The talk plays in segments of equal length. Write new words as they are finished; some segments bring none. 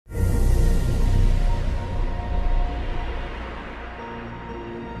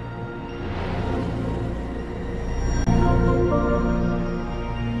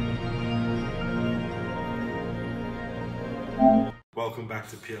Welcome back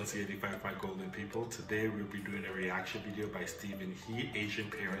to PLC 85 My Golden People. Today we'll be doing a reaction video by Stephen He, Asian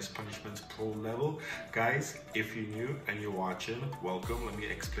Parents Punishments Pro Level. Guys, if you're new and you're watching, welcome. Let me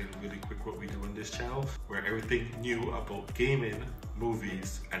explain really quick what we do on this channel. We're everything new about gaming,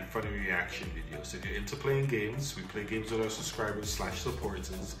 movies, and funny reaction videos. So if you're into playing games, we play games with our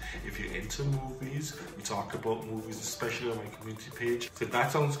subscribers/supporters. If you're into movies, we talk about movies, especially on my community page. So if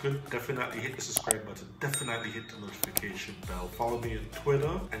that sounds good, definitely hit the subscribe button, definitely hit the notification bell. Follow me on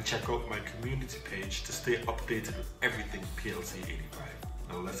Twitter and check out my community page to stay updated with everything PLC 85.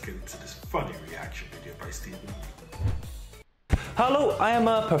 Now let's get into this funny reaction video by Stephen. Hello, I am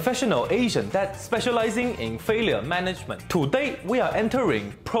a professional Asian dad specializing in failure management. Today, we are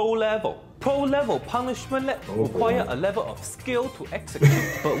entering Pro Level. Pro Level punishment require a level of skill to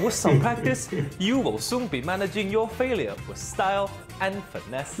execute, but with some practice, you will soon be managing your failure with style and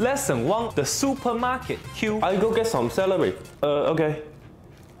finesse. Lesson 1, the supermarket queue. I go get some celery. Okay.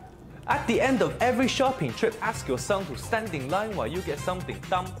 At the end of every shopping trip, ask your son to stand in line while you get something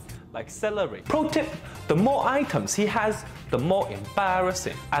dumb, like celery. Pro tip, the more items he has, the more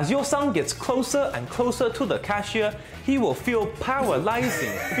embarrassing. As your son gets closer and closer to the cashier, he will feel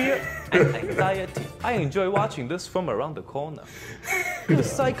paralyzing fear and anxiety. I enjoy watching this from around the corner. The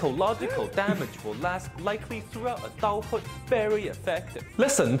psychological damage will last likely throughout adulthood. Very effective.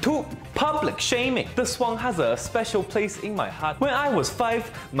 Lesson 2, public shaming. This one has a special place in my heart. When I was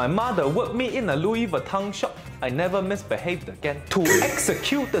 5, my mother whipped me in a Louis Vuitton shop. I never misbehaved again. To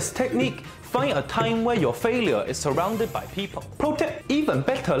execute this technique, find a time where your failure is surrounded by people. Pro tip, even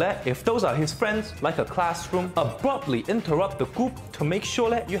better if those are his friends, like a classroom, abruptly interrupt the group to make sure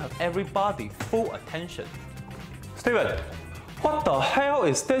that you have everybody full attention. Steven, what the hell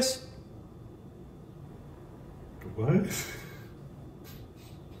is this? What?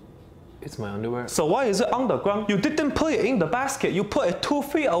 It's my underwear. So why is it underground? You didn't put it in the basket, you put it 2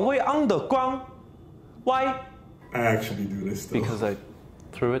 feet away underground. Why? I actually do this though. Because I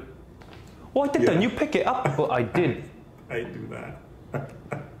threw it. Why didn't you pick it up? Well, I did. I do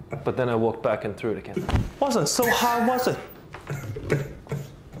that. But then I walked back and threw it again. Wasn't so hard, was it?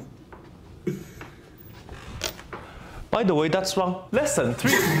 By the way, that's wrong. Lesson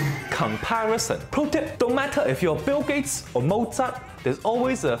 3, comparison. Pro tip, don't matter if you're Bill Gates or Mozart, there's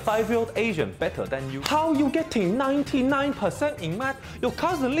always a 5-year-old Asian better than you. How you getting 99% in math? Your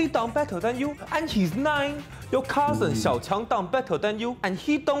cousin Lee done better than you, and he's 9. Your cousin Xiao Qiang done better than you, and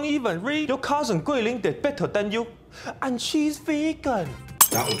he don't even read. Your cousin Guilin did better than you, and she's vegan.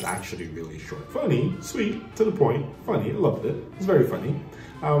 That was actually really short. Funny, sweet, to the point, funny, I loved it. It's very funny.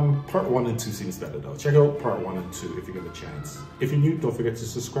 Part 1 and 2 seems better though. Check out part 1 and 2 if you get a chance. If you're new, don't forget to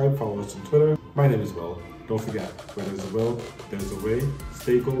subscribe, follow us on Twitter. My name is Will. Don't forget, where there's a will, there's a way.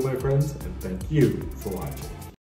 Stay gold, my friends, and thank you for watching.